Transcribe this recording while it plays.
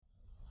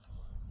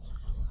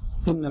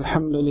إن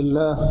الحمد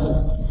لله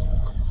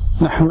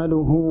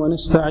نحمده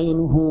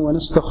ونستعينه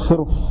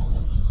ونستغفره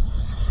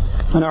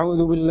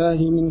ونعوذ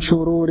بالله من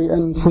شرور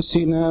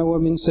أنفسنا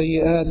ومن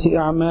سيئات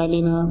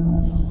أعمالنا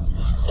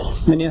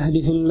من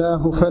يهده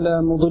الله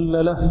فلا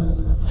مضل له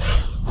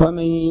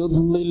ومن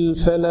يضلل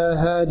فلا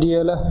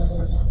هادي له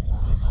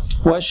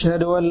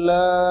وأشهد أن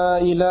لا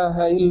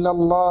إله إلا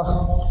الله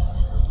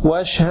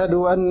وأشهد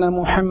أن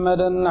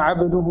محمدا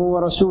عبده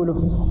ورسوله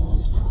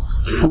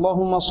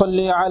اللهم صل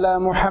على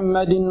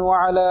محمد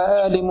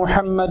وعلى آل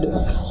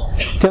محمد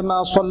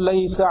كما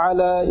صليت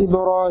على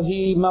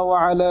إبراهيم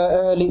وعلى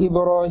آل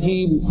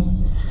إبراهيم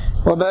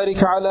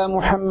وبارك على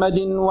محمد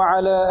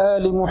وعلى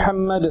آل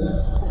محمد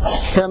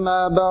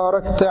كما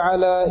باركت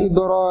على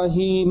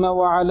إبراهيم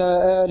وعلى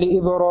آل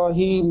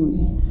إبراهيم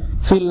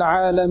في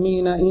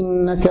العالمين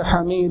إنك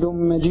حميد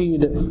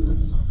مجيد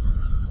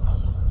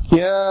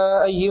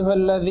يا أيها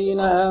الذين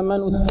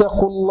آمنوا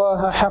اتقوا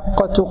الله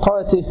حق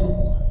تقاته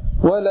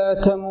ولا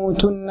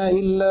تموتن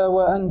إلا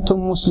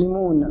وأنتم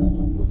مسلمون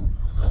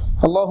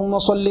اللهم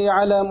صل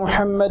على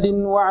محمد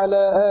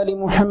وعلى آل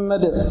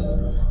محمد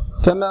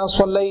كما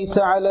صليت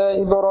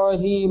على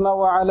إبراهيم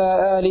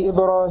وعلى آل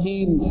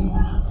إبراهيم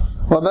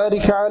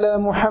وبارك على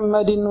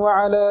محمد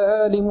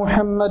وعلى آل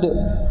محمد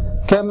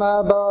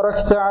كما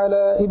باركت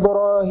على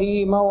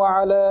إبراهيم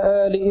وعلى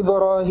آل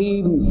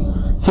إبراهيم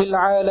في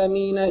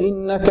العالمين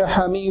إنك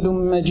حميد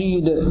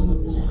مجيد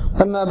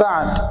أما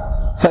بعد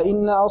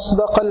فإن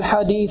أصدق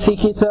الحديث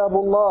كتاب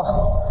الله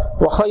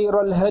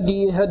وخير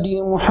الهدي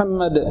هدي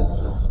محمد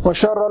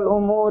وشر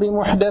الأمور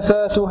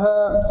محدثاتها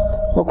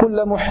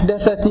وكل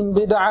محدثة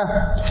بدعة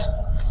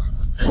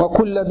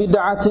وكل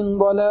بدعة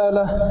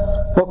ضلالة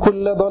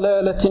وكل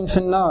ضلالة في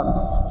النار.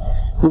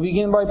 We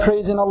begin by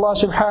praising Allah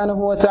subhanahu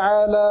wa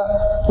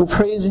ta'ala. We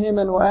praise Him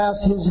and we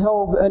ask His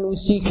help and we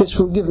seek His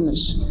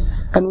forgiveness.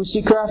 And we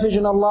seek refuge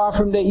in Allah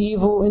from the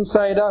evil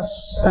inside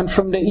us and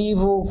from the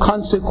evil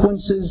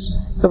consequences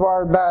of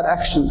our bad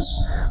actions.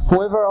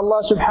 Whoever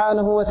Allah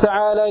subhanahu wa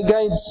ta'ala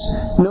guides,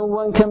 no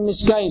one can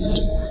misguide.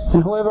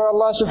 And whoever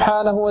Allah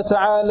subhanahu wa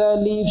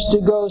ta'ala leaves to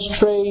go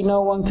astray,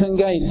 no one can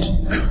guide.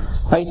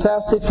 I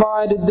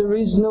testify that there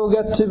is no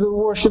God to be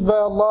worshipped by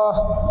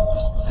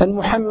Allah, and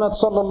Muhammad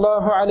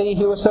sallallahu alayhi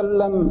wa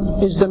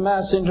sallam is the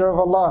messenger of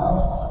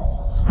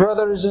Allah.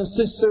 Brothers and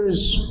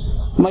sisters,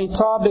 my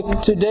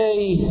topic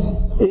today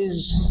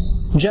is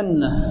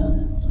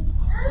Jannah.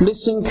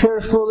 Listen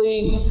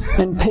carefully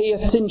and pay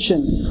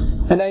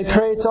attention. And I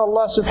pray to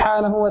Allah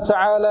subhanahu wa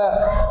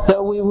ta'ala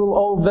that we will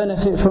all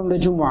benefit from the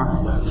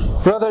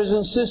Juma'ah. Brothers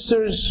and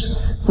sisters,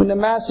 when the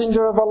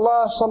messenger of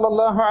Allah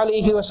sallallahu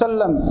alayhi wa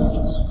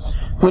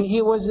sallam, when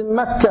he was in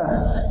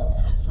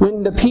Mecca,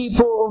 when the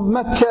people of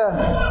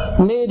Mecca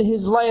made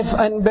his life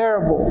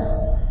unbearable,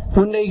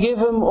 when they gave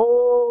him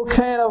all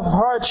kind of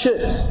hardship,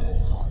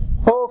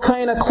 all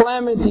kind of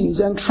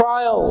calamities and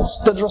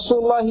trials that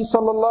Rasulullah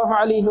sallallahu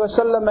alaihi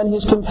wasallam and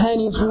his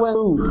companions went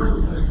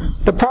through,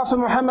 the Prophet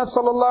Muhammad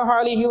sallallahu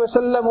alaihi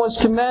wasallam was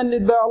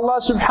commanded by Allah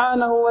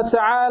subhanahu wa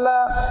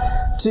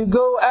ta'ala to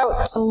go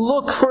out and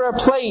look for a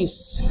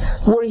place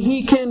where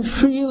he can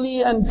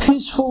freely and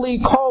peacefully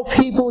call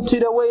people to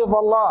the way of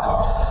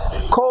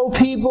Allah, call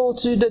people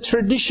to the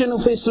tradition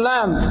of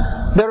Islam,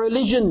 the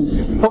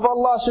religion of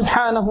Allah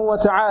subhanahu wa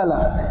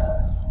ta'ala.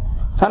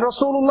 And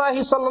Rasulullah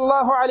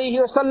sallallahu alayhi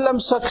wa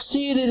sallam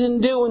succeeded in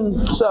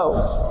doing so.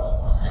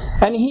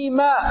 And he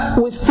met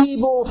with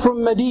people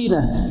from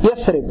Medina,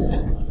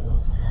 Yathrib.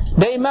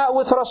 They met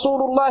with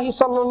Rasulullah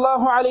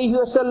sallallahu alayhi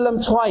wa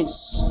sallam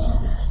twice.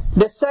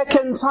 The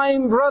second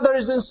time,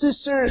 brothers and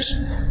sisters,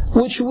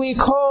 which we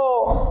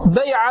call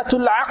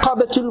Bay'atul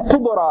Aqabatul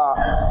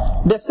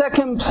Kubra, the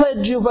second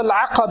pledge of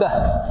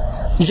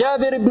Al-Aqabah.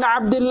 Jabir ibn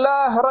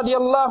Abdullah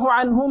radiallahu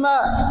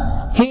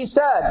anhuma, he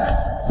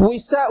said, we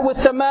sat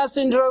with the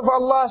Messenger of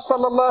Allah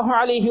sallallahu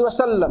alayhi wa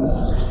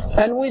sallam,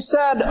 and we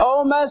said,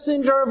 O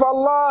Messenger of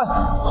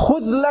Allah,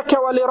 khudh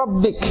laka wa li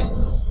rabbik.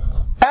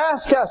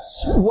 Ask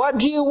us, what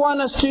do you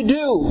want us to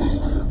do?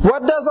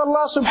 What does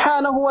Allah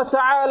subhanahu wa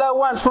ta'ala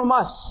want from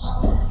us?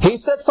 He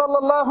said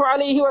sallallahu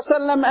alayhi wa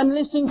sallam, and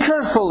listen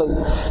carefully.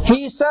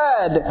 He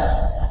said,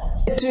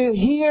 to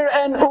hear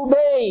and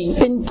obey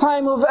in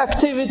time of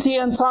activity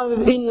and time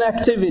of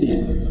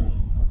inactivity.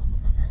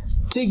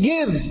 To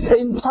give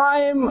in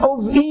time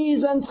of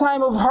ease and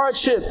time of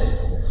hardship.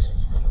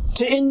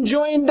 To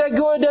enjoin the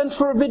good and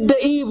forbid the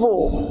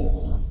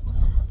evil.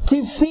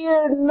 To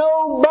fear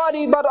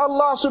nobody but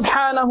Allah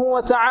subhanahu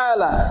wa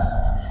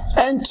ta'ala.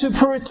 And to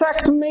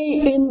protect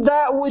me in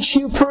that which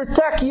you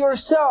protect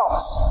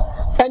yourselves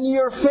and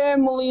your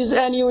families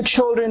and your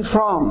children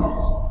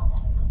from.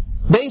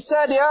 They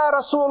said, Ya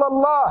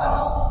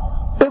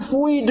Rasulullah, if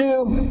we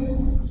do,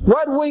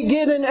 what we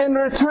get in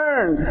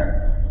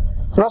return?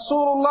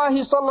 Rasulullah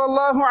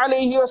sallallahu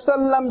alayhi wa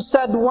sallam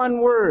said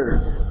one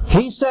word.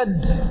 He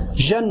said,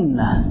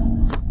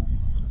 Jannah.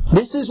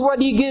 This is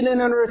what you get in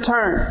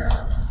return.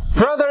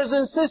 Brothers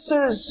and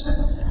sisters,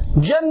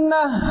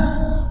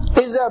 Jannah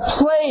is a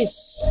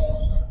place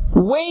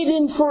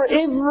waiting for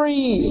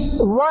every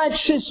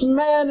righteous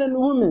man and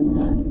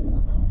woman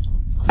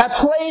A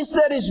place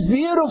that is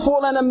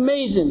beautiful and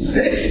amazing.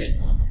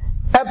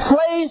 A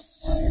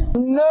place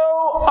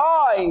no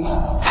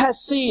eye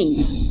has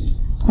seen,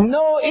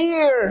 no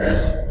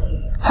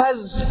ear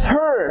has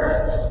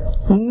heard,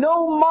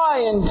 no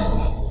mind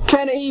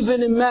can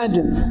even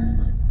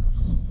imagine.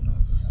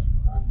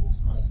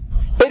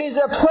 It is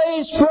a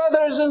place,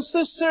 brothers and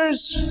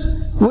sisters,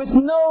 with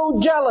no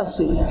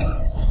jealousy,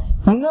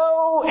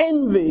 no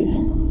envy,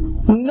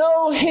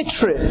 no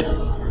hatred,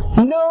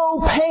 no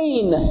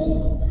pain,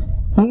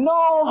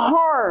 no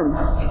harm,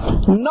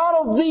 none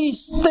of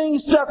these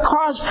things that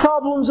cause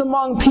problems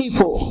among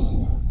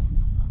people.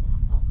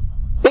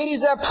 It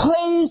is a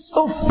place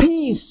of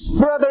peace,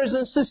 brothers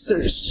and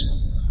sisters.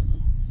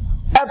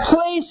 A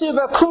place of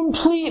a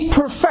complete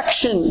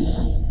perfection.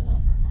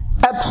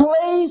 A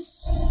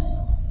place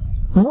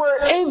where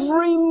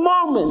every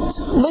moment,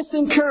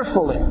 listen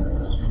carefully,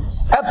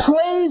 a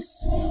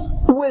place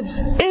with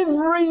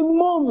every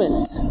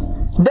moment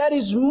that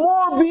is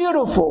more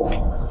beautiful,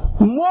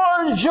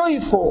 more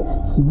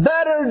joyful,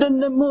 better than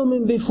the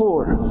moment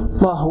before.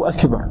 Allahu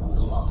Akbar.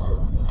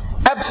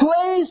 A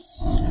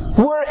place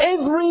where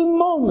every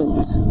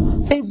moment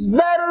is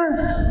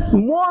better,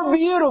 more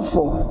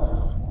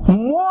beautiful,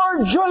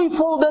 more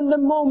joyful than the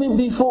moment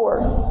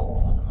before.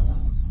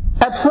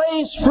 A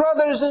place,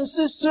 brothers and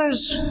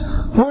sisters,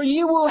 where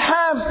you will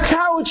have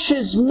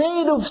couches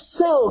made of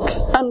silk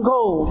and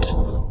gold.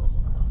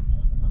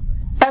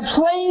 A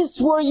place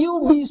where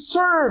you'll be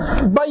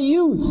served by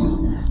youth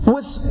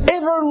with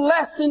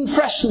everlasting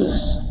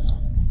freshness.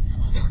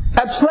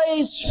 A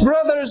place,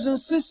 brothers and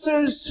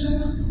sisters,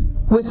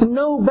 with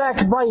no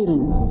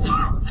backbiting,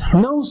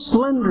 no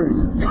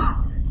slandering,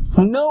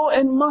 no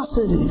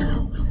animosity,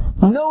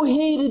 no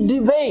heated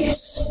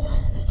debates.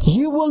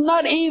 You will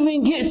not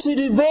even get to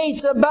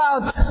debate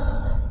about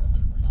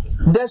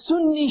the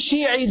Sunni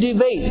Shi'i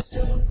debate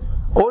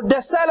or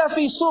the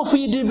Salafi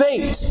Sufi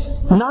debate.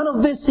 None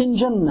of this in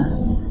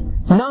Jannah.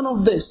 None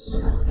of this.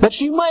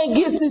 But you might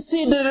get to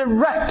see the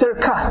director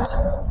cut.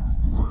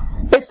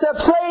 It's a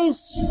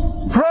place,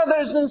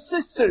 brothers and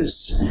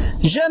sisters,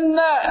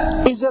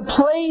 Jannah is a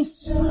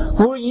place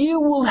where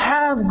you will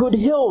have good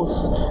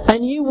health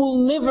and you will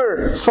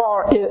never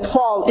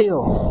fall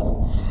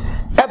ill.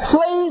 A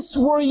place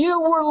where you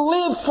will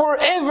live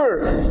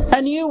forever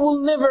and you will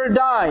never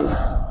die.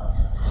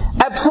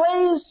 A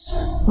place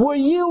where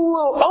you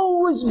will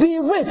always be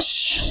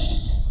rich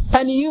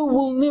and you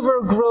will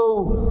never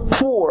grow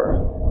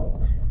poor.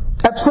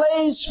 A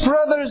place,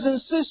 brothers and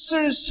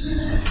sisters,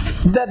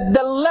 that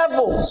the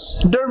levels,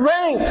 the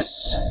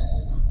ranks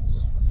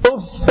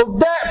of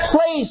that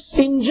place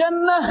in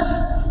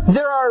Jannah,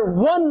 there are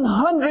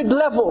 100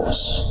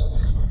 levels.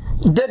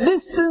 The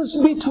distance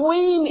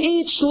between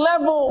each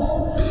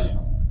level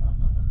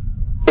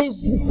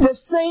is the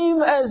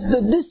same as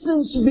the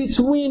distance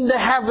between the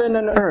heaven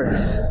and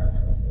earth.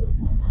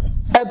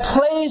 A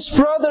place,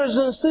 brothers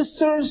and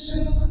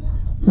sisters,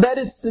 that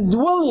it's the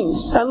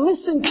dwellings, and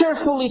listen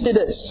carefully to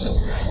this,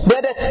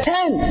 that a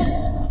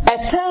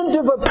tent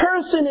of a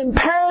person in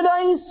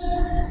paradise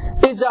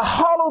is a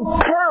hollow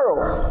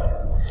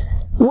pearl,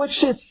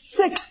 which is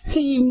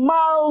 60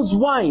 miles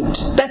wide.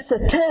 That's a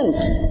tent.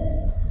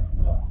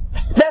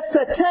 That's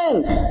a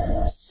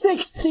tent,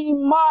 60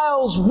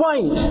 miles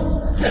wide,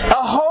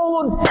 a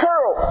hollowed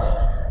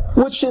pearl,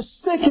 which is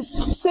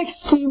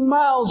 60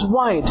 miles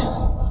wide.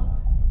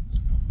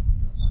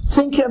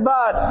 Think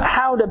about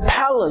how the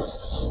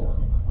palace,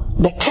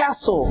 the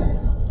castle,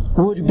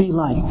 would be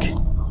like.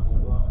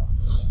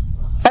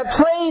 A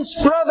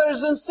place,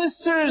 brothers and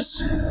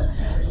sisters,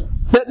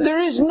 that there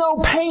is no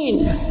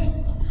pain,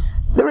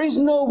 there is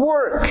no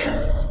work,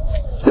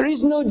 there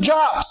is no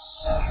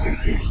jobs,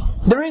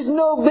 there is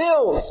no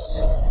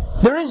bills,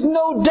 there is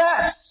no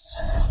debts,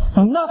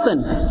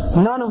 nothing,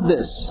 none of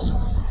this.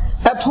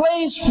 A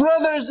place,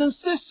 brothers and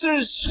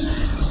sisters,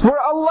 where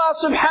Allah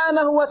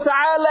subhanahu wa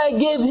ta'ala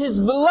gave His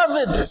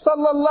beloved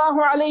sallallahu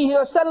alayhi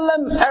wa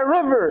sallam a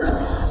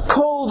river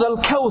called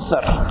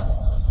Al-Kawthar.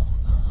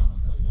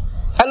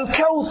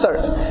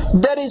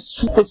 Al-Kawthar, that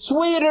is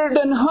sweeter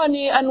than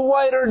honey and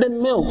whiter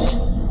than milk,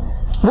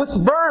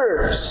 with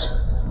birds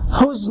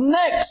whose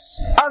necks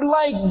are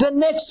like the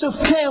necks of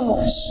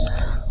camels.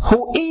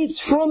 Who eats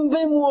from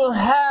them will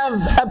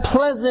have a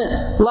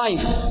pleasant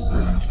life.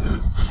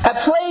 A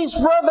place,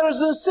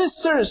 brothers and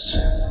sisters,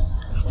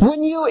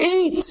 when you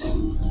eat,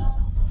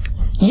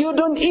 you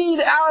don't eat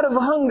out of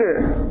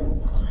hunger.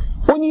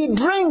 When you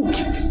drink,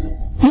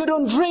 you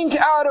don't drink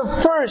out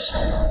of thirst,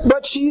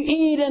 but you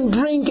eat and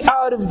drink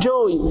out of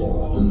joy.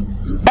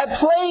 A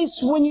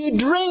place when you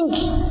drink,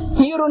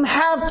 you don't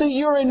have to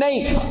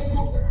urinate.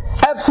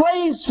 A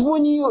place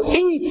when you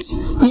eat,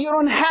 you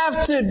don't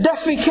have to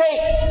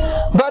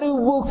defecate, but it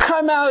will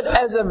come out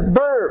as a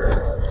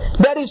burp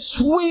that is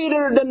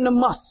sweeter than the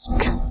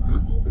musk.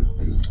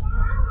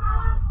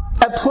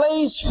 A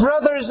place,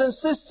 brothers and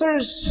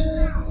sisters,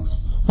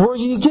 where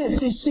you get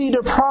to see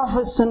the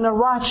prophets and the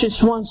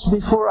righteous ones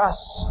before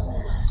us.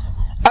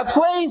 A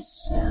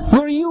place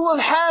where you will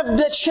have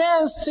the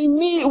chance to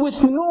meet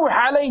with Nuh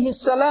alayhi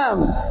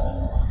salam.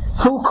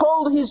 who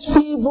called his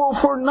people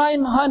for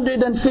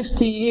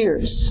 950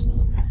 years.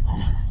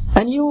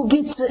 And you will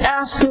get to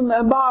ask him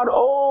about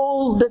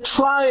all the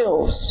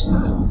trials,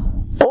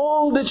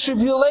 all the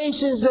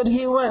tribulations that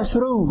he went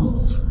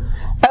through.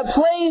 A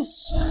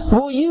place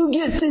where you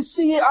get to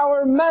see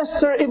our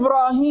master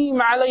Ibrahim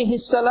alayhi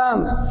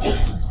salam.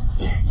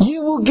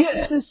 You will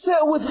get to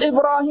sit with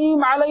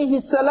Ibrahim alayhi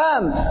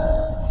salam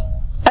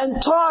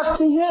and talk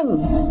to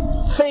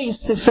him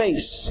face to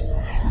face.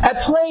 A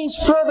place,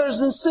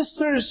 brothers and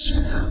sisters,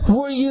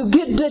 where you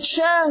get the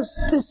chance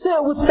to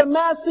sit with the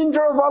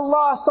Messenger of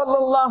Allah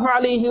sallallahu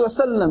alayhi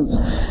wasallam,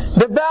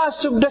 the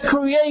best of the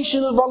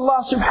creation of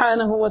Allah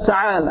subhanahu wa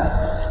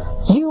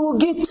ta'ala. You will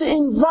get to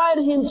invite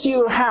him to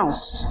your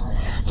house.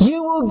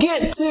 You will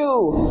get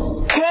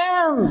to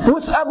camp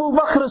with Abu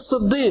Bakr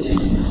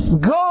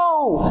as-Siddiq.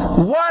 Go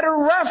water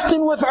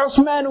rafting with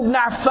Uthman ibn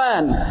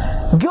Affan.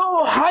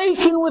 Go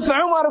hiking with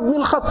Umar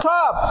ibn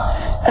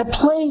al-Khattab. A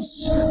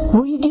place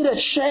where you get a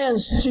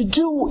chance to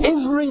do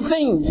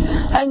everything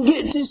and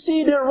get to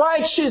see the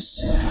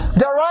righteous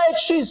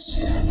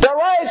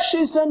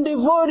and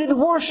devoted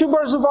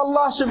worshippers of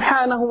Allah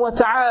subhanahu wa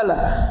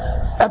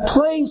ta'ala. A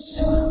place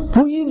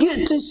where you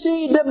get to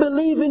see the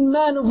believing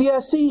man of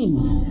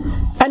Yasin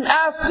and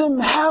ask them,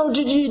 how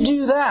did you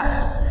do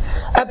that?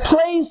 A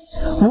place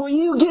where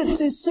you get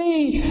to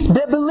see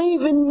the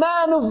believing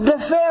man of the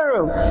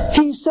Pharaoh.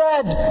 He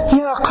said,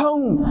 Ya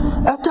qawm,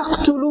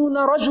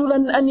 ataqtuluna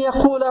rajulan an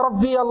yaqula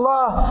rabbi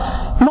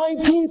Allah. My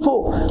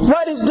people,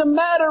 what is the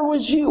matter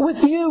with you?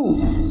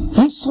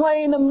 You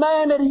slain a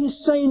man that he's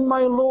saying,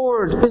 my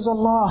Lord is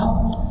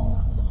Allah.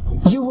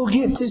 You will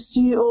get to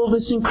see all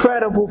these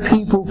incredible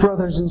people,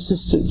 brothers and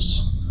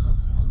sisters.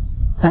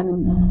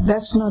 And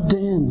that's not the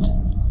end.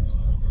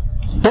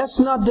 That's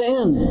not the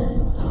end.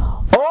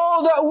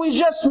 All that we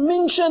just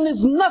mentioned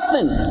is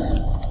nothing.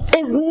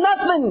 Is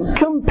nothing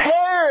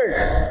compared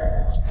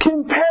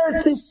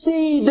to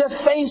see the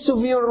face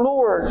of your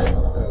Lord.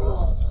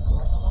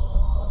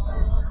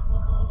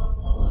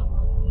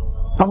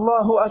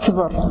 Allahu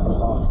Akbar.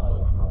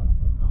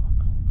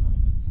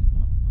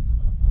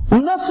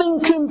 Nothing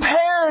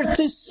compared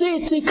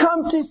to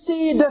come to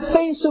see the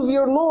face of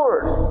your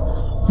Lord,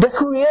 the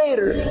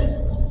Creator,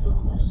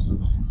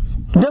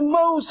 the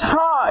Most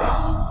High,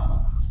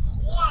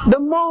 the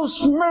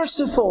Most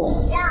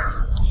Merciful,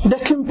 the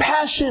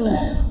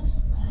Compassionate.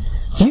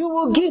 You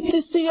will get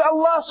to see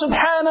Allah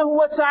subhanahu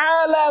wa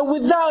ta'ala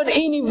without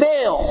any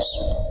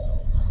veils.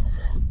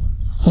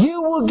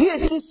 You will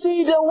get to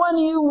see the one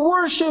you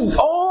worshipped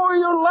all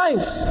your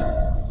life,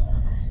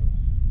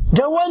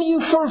 the one you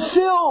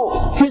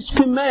fulfill His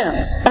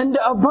commands and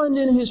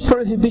abandon His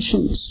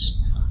prohibitions.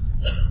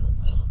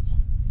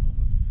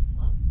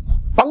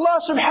 Allah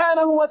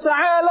subhanahu wa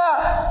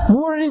ta'ala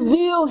will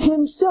reveal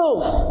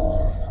Himself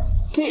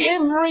to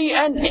every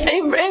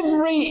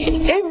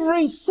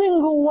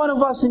single one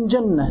of us in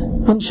Jannah,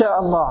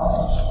 insha'Allah.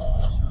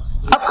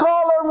 A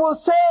caller will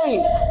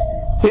say,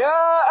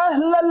 Ya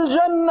Ahl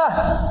al-Jannah,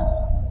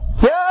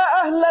 Ya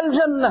Ahl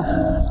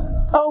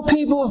al-Jannah, O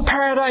people of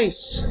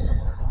paradise,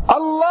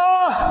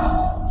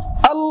 Allah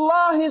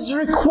is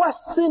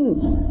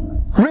requesting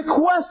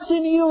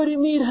you to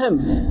meet Him.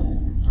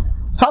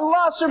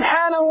 Allah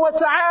subhanahu wa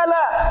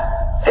ta'ala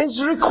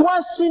is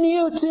requesting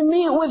you to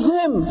meet with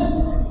Him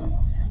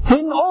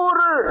in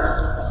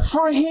order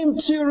for Him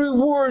to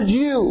reward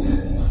you.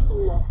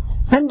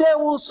 And they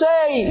will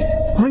say,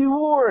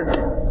 reward?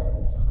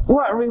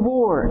 What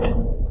reward?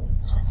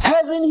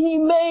 Hasn't He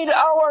made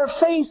our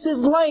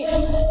faces light?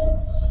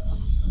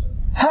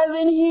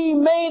 Hasn't He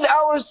made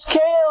our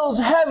scales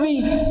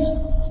heavy?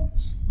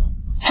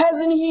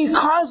 Hasn't He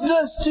caused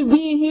us to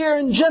be here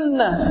in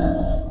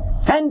Jannah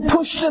and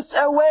pushed us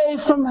away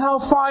from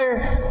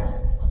hellfire?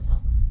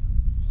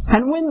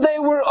 And when they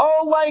were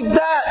all like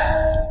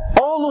that,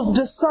 all of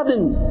the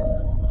sudden,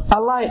 a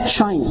light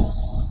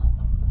shines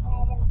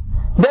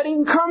that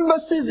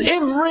encompasses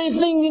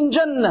everything in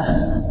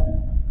Jannah.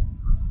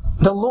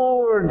 The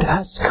Lord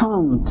has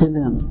come to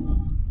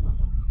them.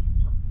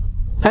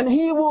 And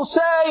He will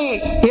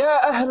say, Ya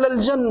Ahl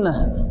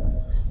al-Jannah,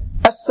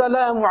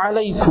 Assalamu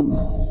alaykum.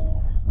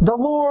 The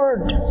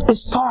Lord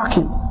is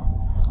talking.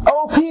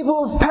 O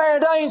people of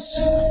paradise,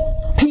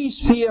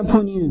 peace be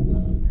upon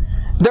you.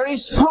 The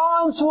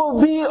response will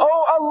be,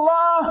 O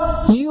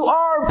Allah, you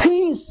are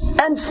peace,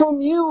 and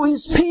from you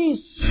is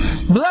peace.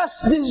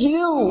 Blessed is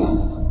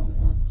you.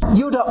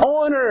 You're the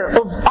owner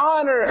of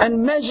honor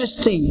and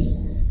majesty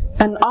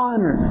and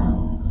honor.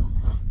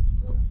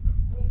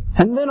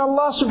 And then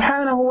Allah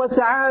subhanahu wa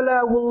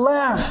ta'ala will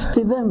laugh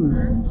to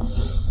them.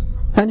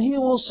 And He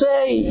will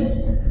say,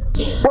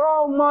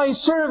 all my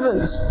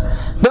servants,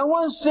 the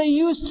ones that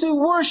used to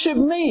worship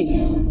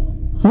me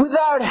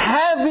without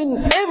having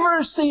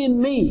ever seen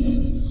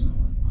me,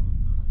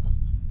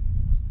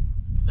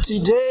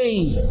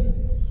 today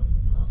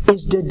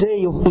is the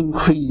day of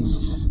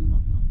increase.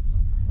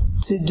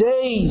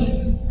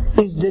 Today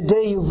is the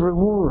day of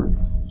reward.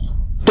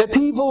 The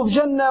people of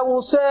Jannah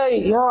will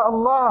say, Ya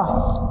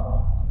Allah,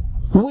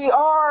 we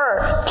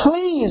are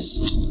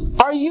pleased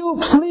Are you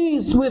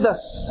pleased with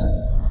us?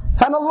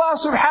 And Allah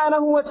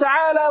subhanahu wa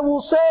ta'ala will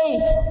say,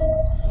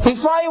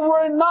 if I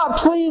were not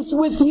pleased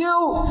with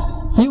you,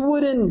 you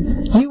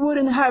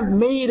wouldn't have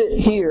made it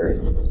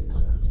here.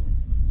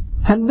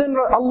 And then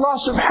Allah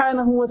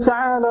subhanahu wa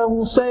ta'ala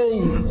will say,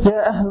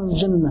 Ya Ahlul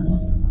Jannah,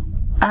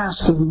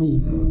 ask of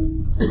me.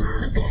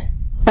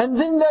 And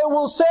then they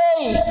will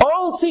say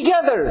all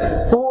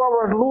together, O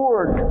our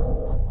Lord,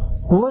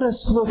 let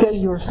us look at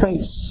your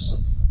face.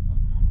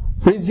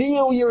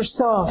 Reveal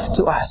yourself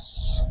to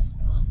us.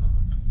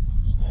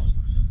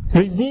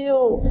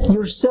 Reveal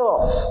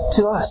yourself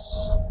to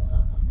us.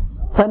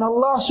 And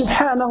Allah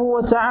subhanahu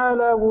wa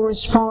ta'ala will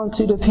respond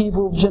to the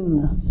people of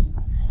Jannah.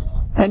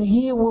 And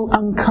He will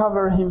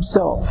uncover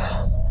Himself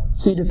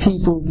to the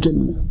people of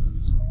Jannah.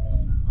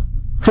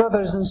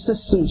 Brothers and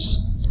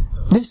sisters,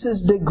 this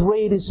is the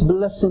greatest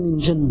blessing in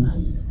Jannah.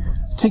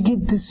 To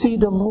get to see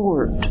the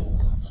Lord,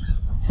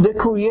 the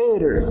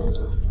Creator,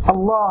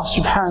 Allah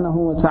subhanahu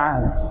wa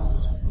ta'ala.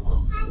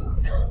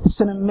 It's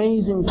an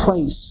amazing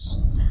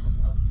place.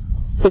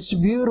 It's a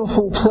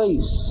beautiful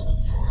place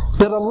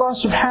that Allah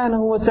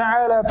subhanahu wa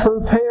ta'ala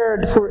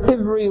prepared for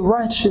every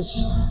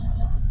righteous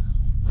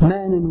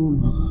man and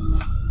woman.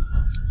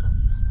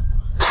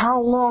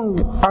 How long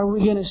are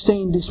we going to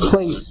stay in this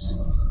place?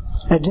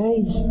 A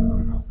day?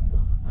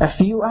 A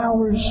few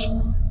hours?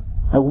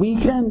 A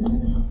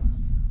weekend?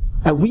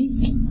 A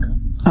week?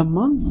 A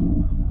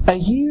month? A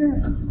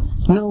year?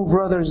 No,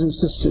 brothers and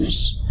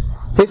sisters.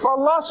 If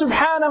Allah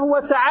subhanahu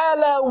wa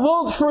ta'ala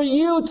willed for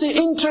you to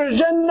enter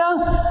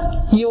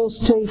Jannah, you'll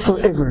stay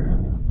forever.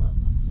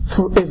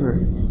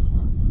 Forever.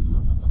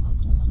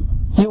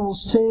 You will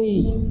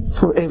stay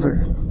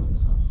forever.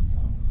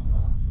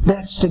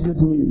 That's the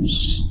good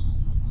news.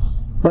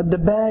 But the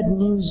bad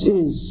news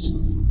is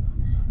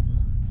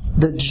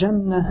that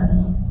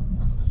Jannah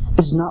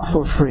is not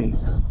for free.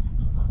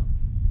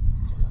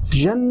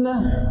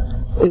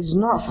 Jannah is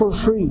not for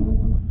free.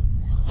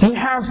 You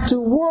have to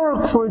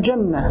work for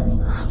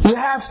Jannah. You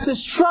have to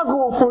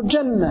struggle for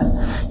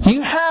Jannah.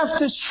 You have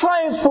to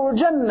strive for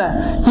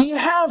Jannah. You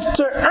have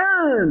to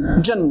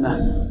earn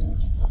Jannah.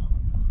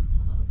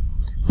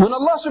 When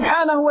Allah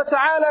subhanahu wa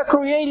ta'ala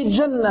created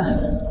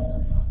Jannah,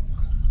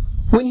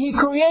 when He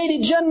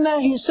created Jannah,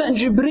 He sent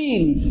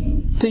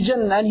Jibreel to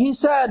Jannah. And He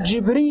said,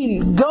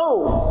 Jibreel,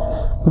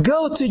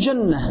 go to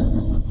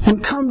Jannah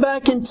and come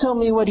back and tell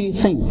me what you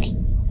think.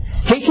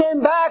 He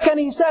came back and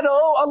he said,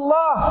 Oh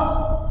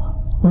Allah,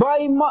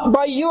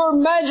 by your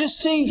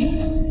majesty,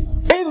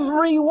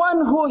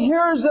 everyone who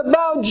hears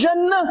about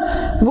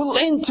Jannah will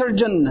enter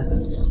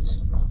Jannah.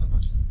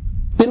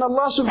 Then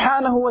Allah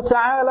subhanahu wa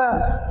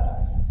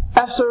ta'ala,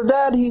 after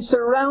that He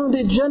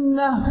surrounded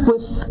Jannah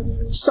with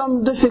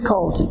some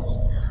difficulties,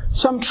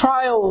 some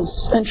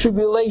trials and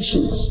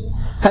tribulations.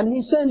 And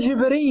He sent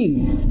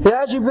Jibreel,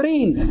 Ya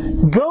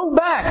Jibreel, go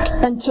back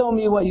and tell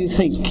me what you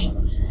think.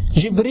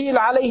 Jibreel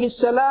alayhi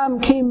salam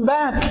came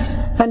back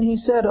and he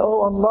said,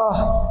 Oh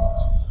Allah,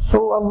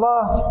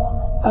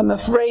 I'm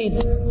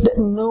afraid that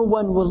no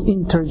one will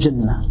enter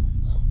Jannah.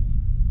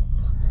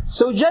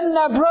 So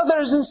Jannah,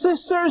 brothers and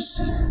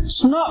sisters,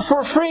 it's not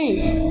for free.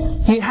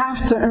 You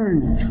have to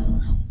earn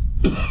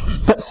it.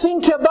 But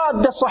think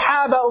about the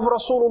Sahaba of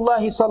Rasulullah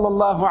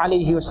sallallahu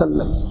alayhi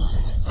wasallam.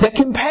 The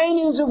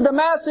companions of the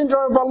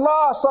Messenger of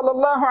Allah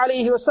sallallahu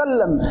alayhi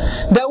wasallam,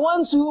 the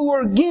ones who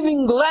were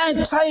giving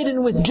glad tidings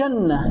with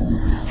Jannah.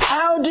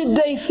 How did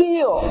they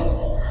feel?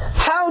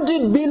 How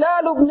did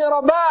Bilal ibn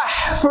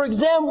Rabah, for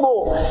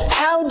example,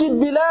 how did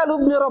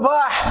Bilal ibn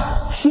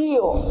Rabah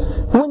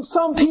feel when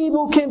some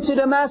people came to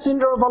the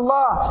Messenger of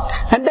Allah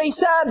and they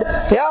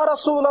said, Ya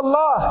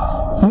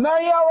Rasulullah,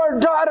 marry our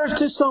daughter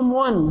to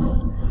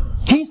someone?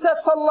 He said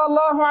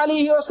sallallahu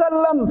alayhi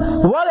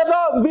wasallam, what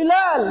about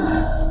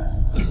Bilal?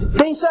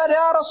 They said,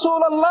 Ya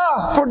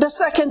Rasulullah, for the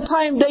second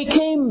time they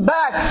came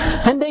back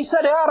and they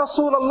said, Ya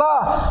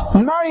Rasulullah,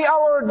 marry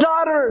our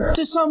daughter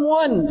to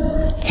someone.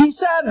 He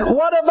said,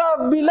 what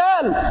about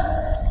Bilal?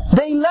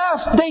 They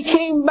left, they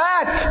came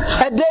back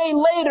a day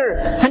later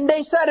and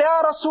they said,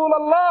 Ya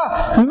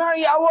Rasulullah,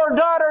 marry our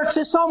daughter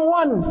to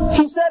someone.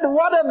 He said,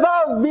 what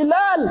about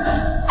Bilal?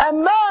 A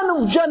man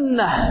of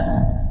Jannah.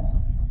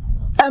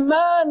 A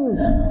man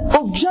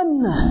of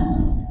Jannah.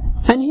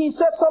 And he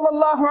said,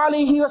 sallallahu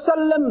alayhi wa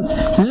sallam,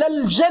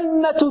 lal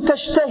jannatu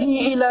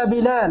tashtahi ila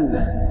Bilal.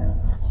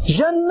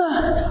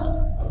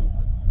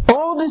 Jannah,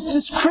 all this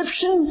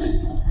description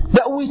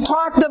that we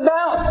talked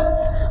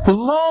about,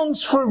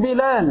 longs for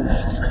Bilal.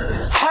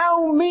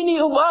 How many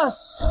of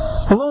us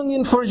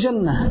longing for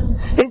Jannah?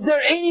 Is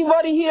there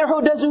anybody here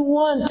who doesn't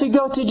want to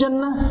go to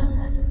Jannah?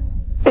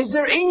 Is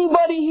there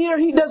anybody here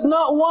who does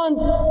not want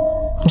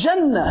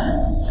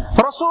Jannah?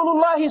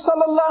 Rasulullah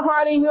sallallahu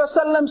alayhi wa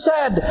sallam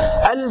said,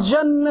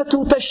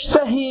 Al-Jannatu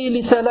tashtahi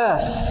li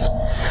thalath.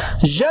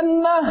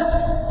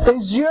 Jannah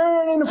is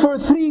yearning for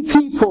three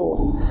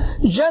people.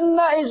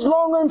 Jannah is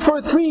longing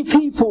for three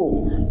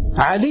people.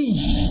 Ali,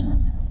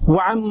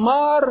 wa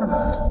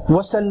Ammar,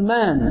 wa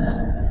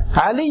Salman.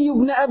 Ali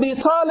ibn Abi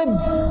Talib,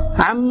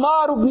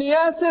 Ammar ibn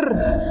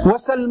Yasir, wa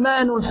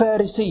Salman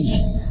al-Farisi.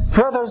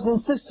 Brothers and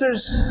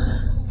sisters,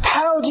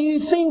 how do you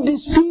think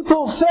these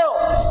people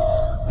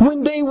felt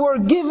when they were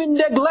given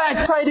the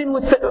glad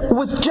tidings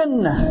with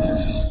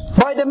Jannah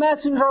by the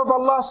Messenger of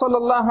Allah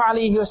sallallahu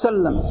alayhi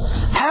wasallam?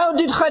 How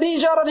did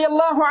Khadija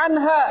radiallahu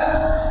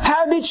anha,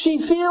 how did she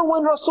feel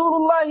when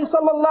Rasulullah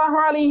sallallahu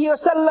alayhi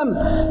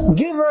wasallam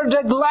gave her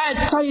the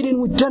glad tidings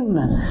with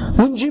Jannah?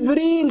 When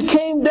Jibreel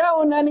came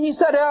down and he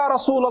said, Ya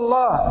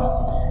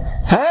Rasulullah,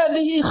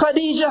 هذه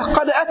خديجة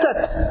قد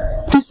أتت.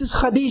 This is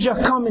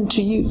Khadija coming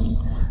to you,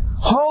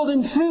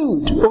 holding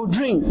food or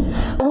drink.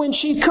 When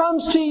she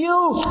comes to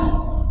you,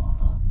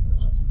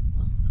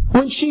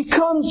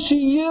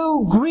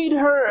 greet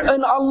her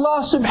in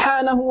Allah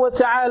subhanahu wa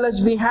ta'ala's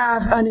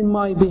behalf and in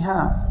my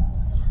behalf.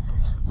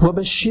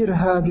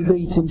 وَبَشِّرْهَا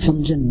بِبَيْتٍ فِي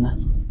الْجَنَّةِ.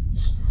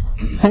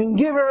 And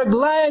give her a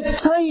glad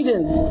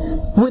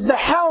tidings with the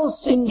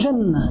house in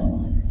Jannah.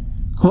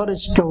 Let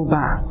us go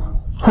back.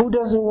 Who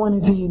doesn't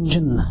want to be in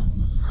Jannah?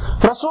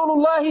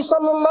 Rasulullah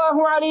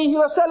sallallahu alayhi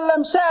wa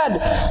sallam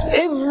said,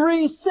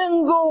 every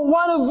single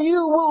one of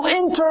you will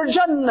enter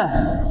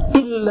Jannah,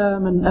 إِلَّا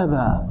مَنْ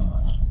أَبَى,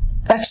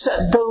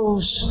 except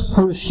those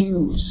who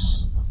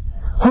refuse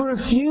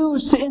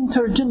to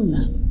enter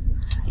Jannah.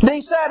 They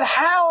said,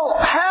 how,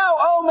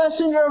 O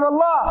Messenger of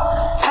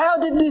Allah, how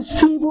did these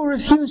people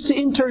refuse to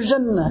enter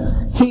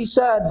Jannah? He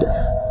said,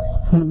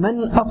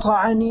 Man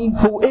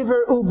ata'ani,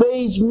 whoever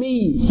obeys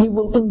me, he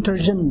will enter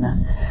Jannah.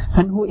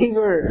 And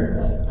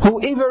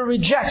whoever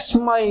rejects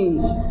my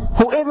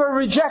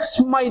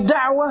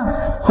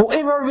da'wah,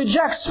 whoever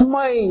rejects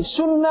my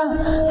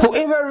sunnah,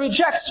 whoever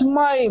rejects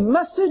my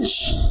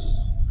message,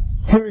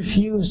 he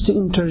refused to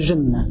enter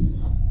Jannah.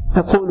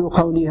 أقول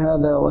قولي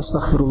هذا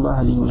وأستغفر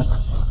الله لي ولكم.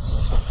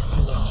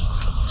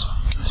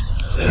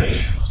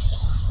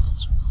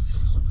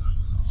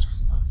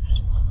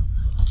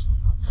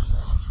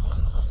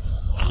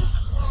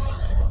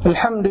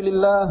 الحمد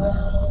لله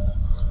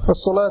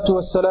والصلاة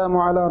والسلام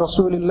على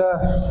رسول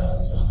الله.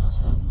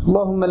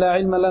 اللهم لا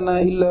علم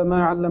لنا إلا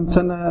ما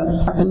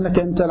علمتنا إنك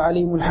أنت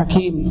العليم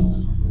الحكيم.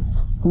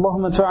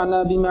 اللهم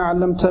انفعنا بما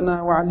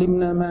علمتنا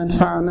وعلمنا ما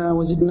ينفعنا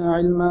وزدنا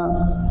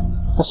علما.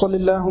 وصل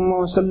اللهم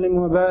وسلم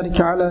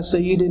وبارك على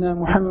سيدنا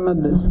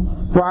محمد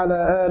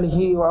وعلى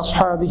آله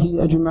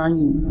وأصحابه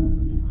أجمعين.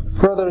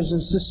 Brothers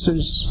and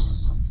sisters,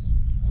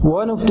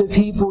 one of the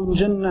people in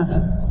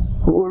Jannah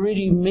who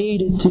already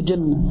made it to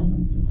Jannah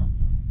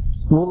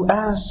will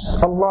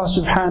ask Allah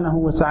subhanahu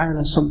wa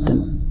ta'ala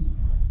something,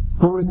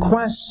 will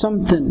request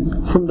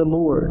something from the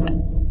Lord.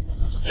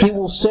 He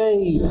will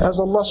say, as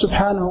Allah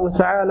subhanahu wa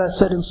ta'ala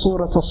said in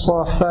Surah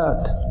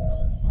As-Saffat,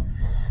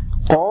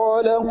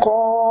 قَالَ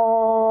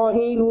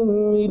قَائِلٌ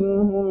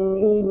مِّنْهُمْ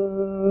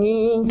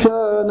إِنِّي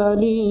كَانَ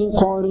لِي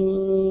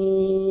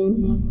قَرِينٌ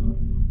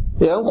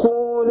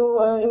يَقُولُ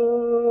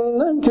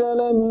أَإِنَّكَ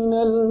لَمِنَ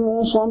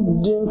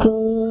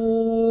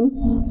الْمُصَدِّقِينَ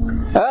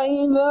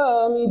أَإِذَا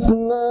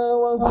مِتْنَا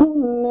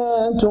وَكُنَّا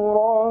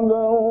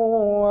تُرَابًا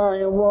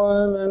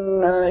وَعِظَامًا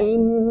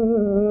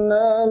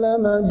أَإِنَّا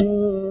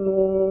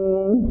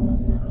لَمَدِينُونَ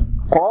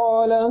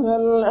قَالَ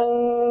هَلْ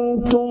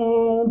أَنْتُمْ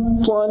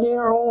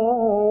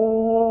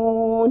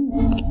مُطَّلِعُونَ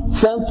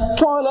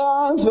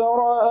فَاطَّلَعَ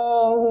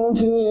فَرَآهُ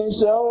فِي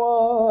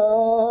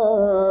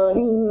سَوَاءِ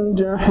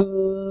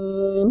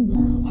الْجَحِيمِ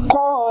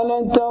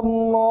قَالَ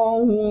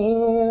تَاللَّهِ إِن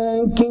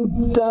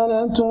كِدتَّ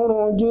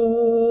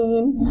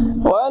لَتُرْدِينِ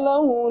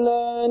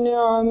وَلَوْلَا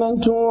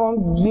نِعْمَةُ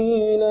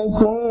رَبِّي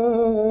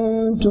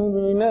لَكُنتُ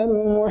مِنَ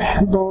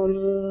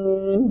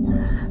الْمُحْضَرِينَ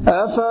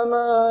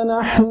أَفَمَا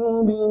نَحْنُ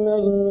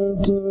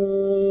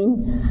بِمَيِّتِينَ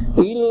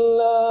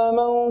إِلَّا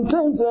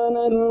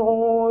مَوْتَتَنَا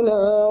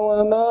الْأُولَى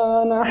وَمَا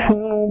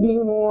نَحْنُ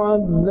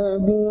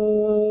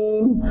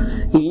بِمُعَذَّبِينَ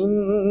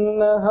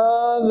إِنَّ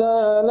هَذَا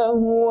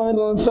لَهُوَ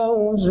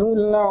الْفَوْزُ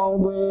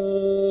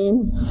الْعَظِيمُ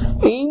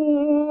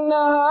إِنَّ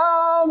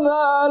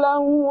هَذَا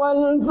لَهُوَ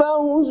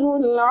الْفَوْزُ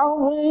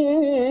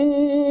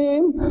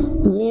الْعَظِيمُ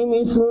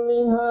لِمِثْلِ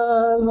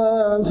هَذَا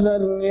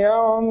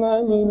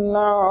فَلْيَعْمَلِ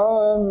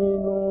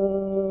الْعَامِلُونَ.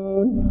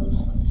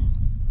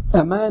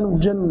 A man of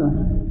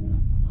Jannah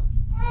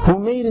who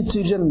made it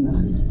to Jannah,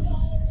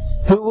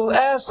 who will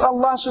ask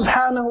Allah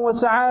subhanahu wa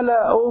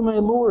ta'ala, Oh my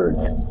Lord,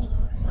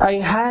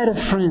 I had a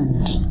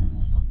friend,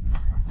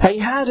 I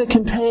had a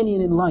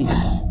companion in life,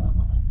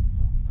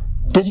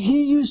 that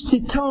he used to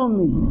tell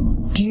me,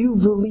 do you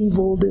believe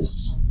all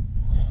this?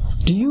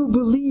 Do you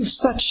believe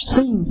such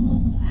thing?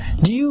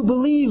 Do you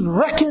believe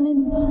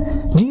reckoning?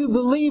 Do you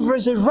believe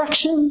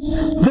resurrection?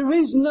 There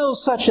is no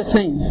such a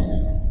thing.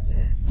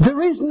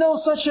 There is no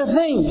such a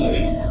thing.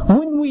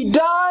 When we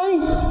die,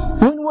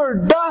 when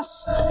we're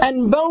dust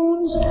and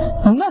bones,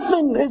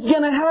 nothing is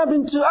going to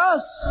happen to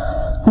us.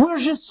 We're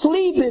just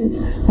sleeping.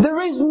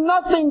 There is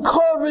nothing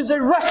called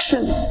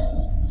resurrection.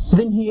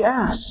 Then he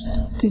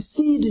asked to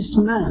see this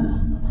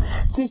man,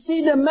 to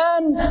see the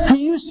man who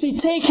used to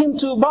take him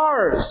to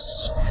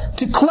bars,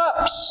 to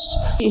clubs.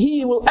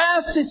 He will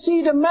ask to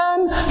see the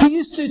man who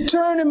used to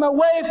turn him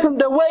away from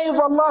the way of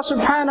Allah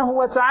subhanahu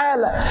wa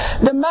ta'ala.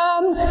 The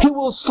man who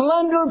will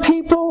slander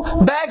people,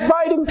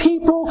 backbiting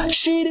people,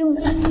 cheating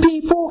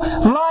people,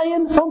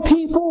 lying on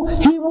people.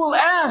 He will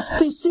ask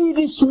to see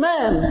this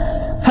man.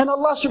 And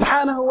Allah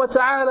subhanahu wa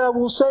ta'ala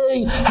will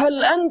say,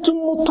 هَلْ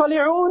أَنْتُمْ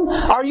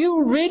مُطَّلِعُونَ? Are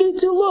you ready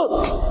to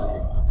look?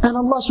 And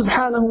Allah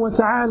subhanahu wa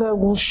ta'ala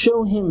will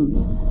show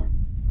him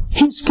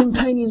his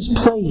companion's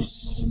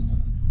place.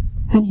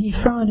 And he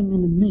found him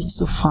in the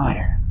midst of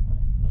fire.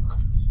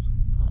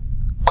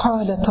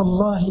 قَالَ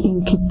تَاللَّهِ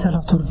إِن كِدْتَ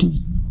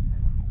لَتُرْدِينَ.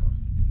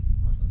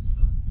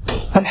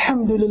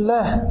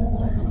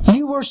 Alhamdulillah,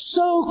 you were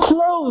so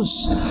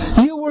close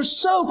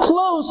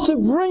to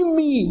bring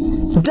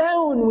me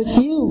down with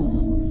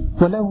you.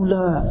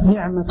 وَلَوْلَا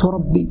نِعْمَةُ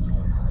رَبِّي.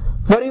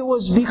 But it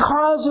was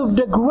because of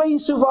the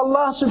grace of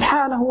Allah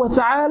subhanahu wa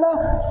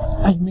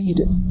ta'ala, I made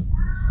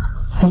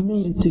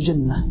it to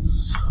Jannah.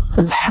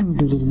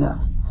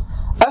 Alhamdulillah.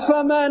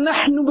 أَفَمَا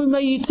نَحْنُ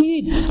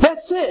بِمَيِّتِينَ.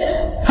 That's it.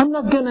 I'm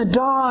not gonna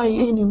die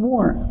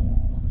anymore.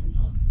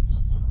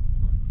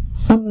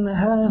 إِنَّ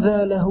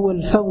هَذَا لَهُوَ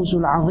الْفَوْزُ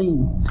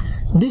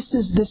الْعَظِيمُ. This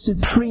is the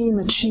supreme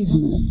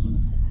achievement.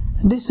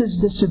 This is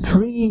the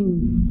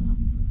supreme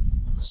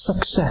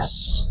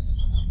success.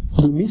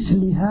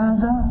 لِمِثْلِ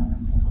هَذَا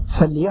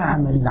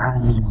فَلْيَعْمَلِ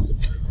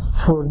الْعَامِلُونَ.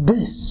 For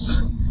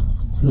this,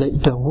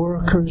 let the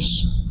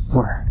workers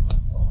work.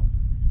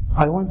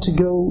 I want to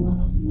go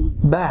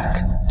back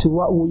to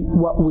what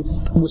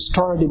we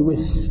started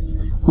with,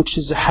 which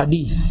is a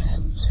hadith.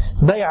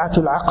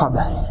 Bay'atul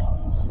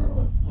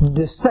Aqaba,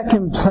 the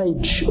second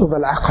pledge of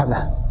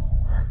Al-Aqaba.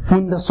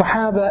 When the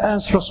Sahaba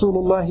asked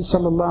Rasulullah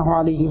sallallahu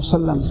alayhi wa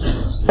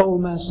sallam, O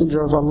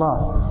Messenger of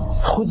Allah,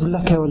 خُذْ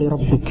لَكَ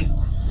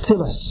وَلِرَبِّكَ.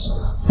 Tell us,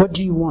 what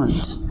do you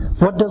want?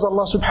 What does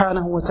Allah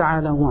subhanahu wa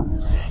ta'ala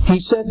want? He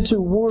said to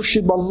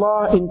worship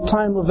Allah in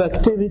time of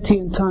activity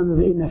and time of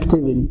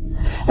inactivity,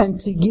 and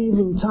to give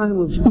in time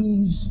of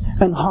ease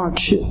and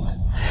hardship,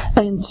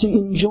 and to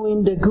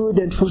enjoin the good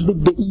and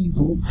forbid the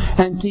evil,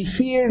 and to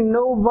fear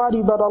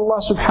nobody but Allah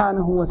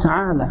subhanahu wa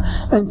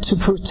ta'ala, and to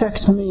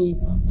protect me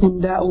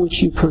in that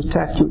which you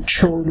protect your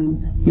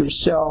children,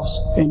 yourselves,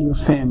 and your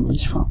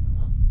families from.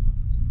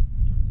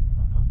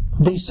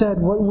 They said,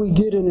 what are we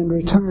getting in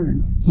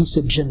return? He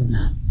said,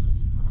 Jannah.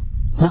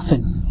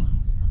 Nothing.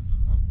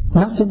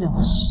 Nothing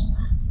else.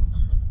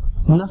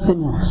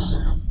 Nothing else.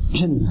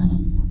 Jannah.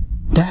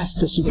 That's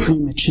the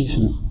supreme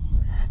achievement.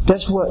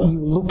 That's what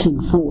you're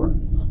looking for.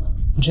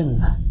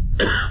 Jannah.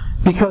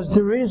 Because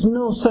there is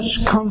no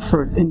such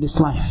comfort in this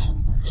life.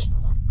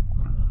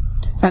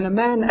 And a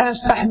man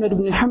asked Ahmad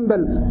ibn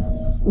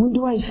Hanbal, when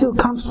do I feel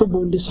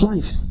comfortable in this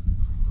life?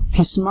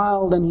 He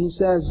smiled and he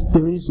says,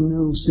 there is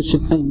no such a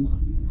thing.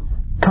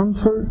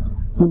 Comfort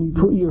when you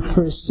put your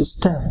first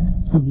step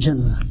in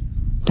Jannah.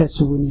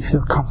 That's when you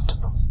feel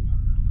comfortable.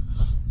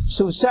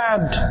 So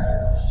Sa'ad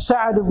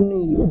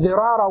ibn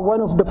Dhirara, one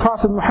of the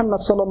Prophet Muhammad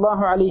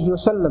sallallahu alayhi wa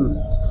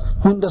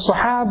sallam, when the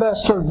Sahaba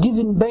started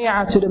giving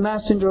bay'ah to the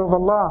Messenger of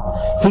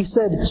Allah, he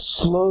said,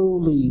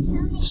 slowly,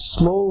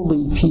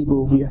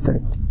 people of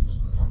Yathrib.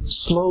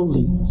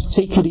 Slowly,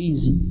 take it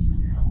easy.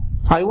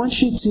 I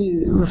want you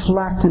to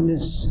reflect on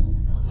this.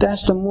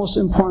 That's the most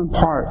important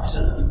part.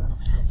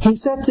 He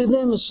said to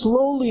them,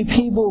 slowly,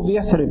 people of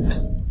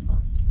Yathrib.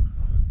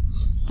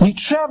 You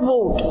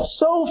traveled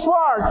so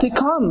far to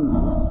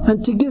come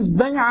and to give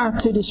bay'ah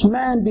to this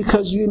man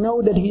because you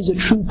know that he's a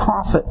true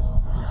prophet.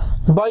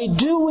 By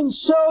doing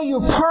so,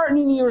 you're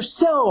pardoning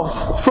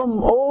yourself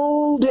from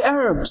all the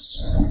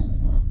Arabs,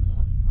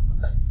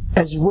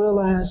 as well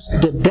as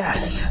the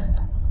death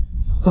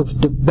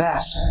of the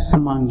best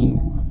among you.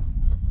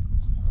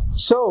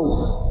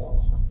 So,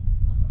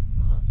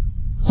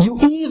 you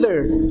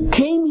either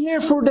came here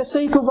for the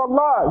sake of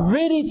Allah,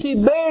 ready to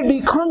bear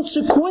the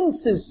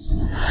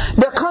consequences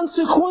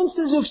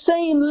of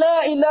saying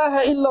La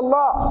ilaha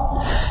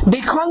illallah,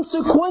 the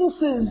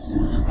consequences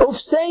of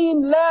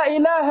saying La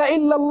ilaha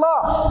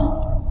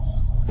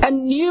illallah,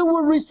 and you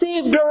will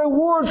receive the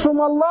reward from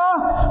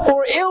Allah,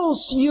 or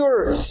else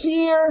you're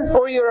fear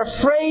or you're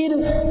afraid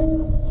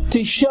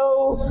to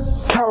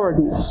show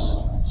cowardness.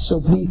 So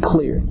be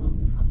clear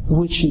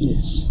which it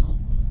is.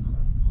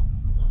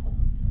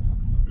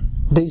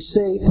 They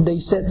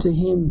said to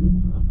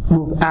him,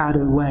 move out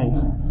of the way.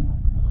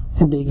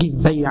 And they give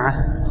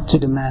bay'ah to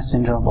the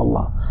Messenger of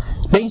Allah.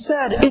 They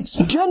said, it's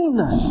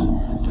Jannah.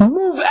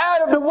 Move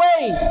out of the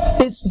way.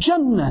 It's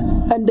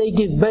Jannah. And they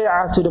give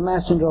bay'ah to the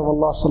Messenger of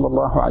Allah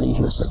sallallahu alayhi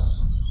wa sallam.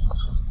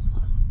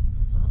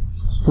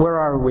 Where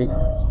are we?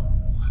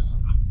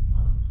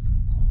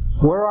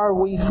 Where are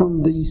we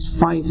from these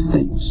 5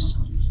 things?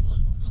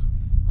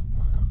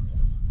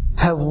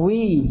 Have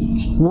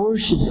we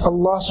worshipped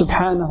Allah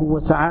subhanahu wa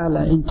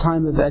ta'ala in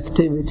time of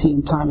activity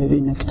and time of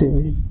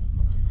inactivity?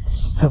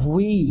 Have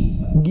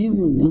we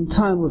given in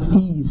time of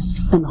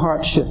ease and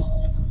hardship?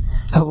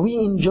 Have we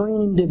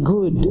enjoined the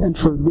good and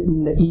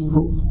forbidden the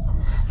evil?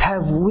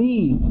 Have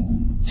we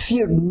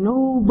feared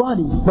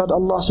nobody but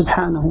Allah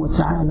subhanahu wa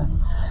ta'ala?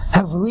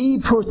 Have we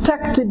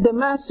protected the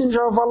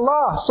Messenger of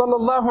Allah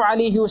sallallahu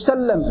alayhi wa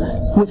sallam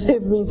with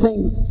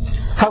everything?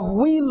 Have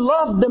we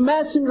loved the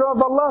Messenger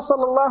of Allah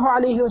sallallahu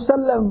alayhi wa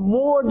sallam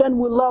more than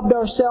we loved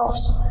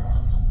ourselves?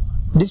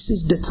 This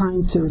is the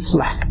time to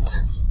reflect.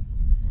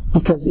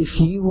 Because if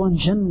you want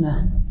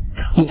Jannah,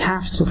 you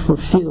have to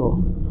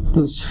fulfill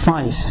those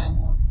 5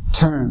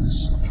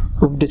 terms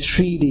of the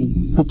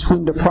treaty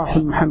between the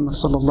Prophet Muhammad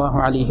sallallahu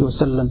alayhi wa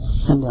sallam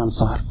and the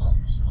Ansar.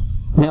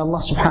 May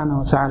Allah subhanahu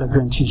wa ta'ala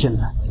grant you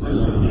Jannah.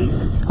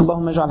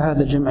 اللهم اجعل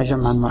هذا الجمع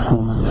جمعا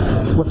مرحوما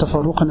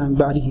وتفرقنا من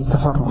بعده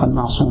تفرقا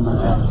معصوما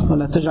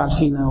ولا تجعل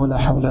فينا ولا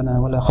حولنا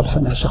ولا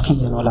خلفنا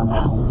شقيا ولا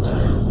محروما.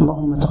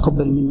 اللهم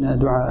تقبل منا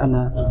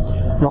دعاءنا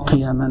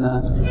وقيامنا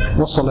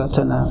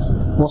وصلاتنا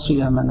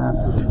وصيامنا.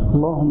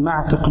 اللهم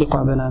اعتق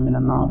رقابنا من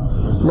النار.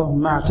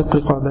 اللهم اعتق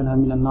رقابنا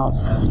من النار.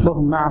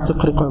 اللهم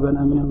اعتق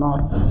رقابنا من النار.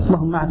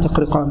 اللهم اعتق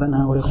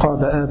رقابنا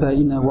ورقاب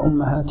آبائنا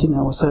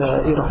وأمهاتنا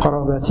وسائر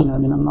قراباتنا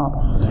من النار.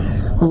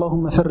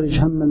 اللهم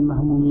فرج هم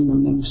المهمومين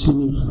من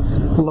المسلمين.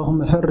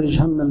 اللهم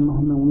فرج هم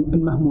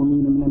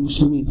المهمومين من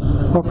المسلمين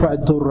وارفع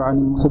الضر عن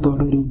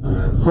المتضررين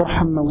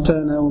وارحم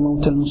موتانا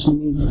وموتى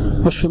المسلمين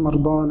واشف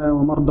مرضانا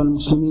ومرضى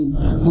المسلمين.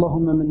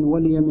 اللهم من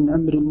ولي من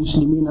أمر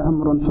المسلمين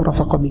أمرا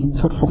فرفق بهم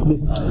فارفق به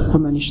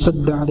ومن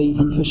اشتد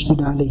عليهم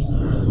فاشدد عليه.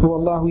 O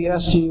Allah, we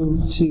ask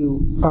you to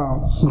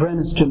grant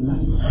us Jannah.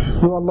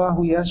 O Allah,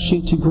 we ask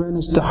you to grant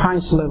us the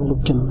highest level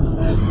of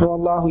Jannah. O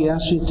Allah, we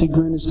ask you to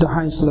grant us the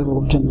highest level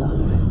of Jannah.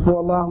 O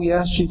Allah, we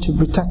ask you to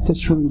protect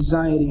us from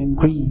anxiety and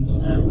grief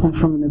and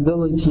from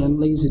inability and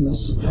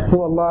laziness.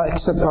 O Allah,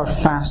 accept our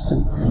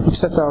fasting,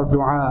 accept our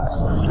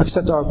du'as,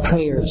 accept our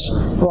prayers.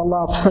 O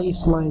Allah,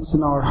 place lights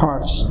in our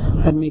hearts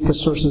and make us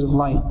sources of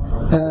light.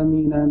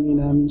 آمين آمين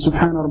آمين.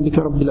 سبحان ربك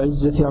رب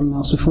العزة عما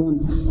يصفون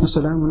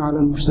وسلام على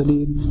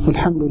المرسلين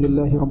والحمد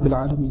لله رب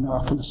العالمين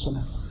وأقم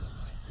الصلاة.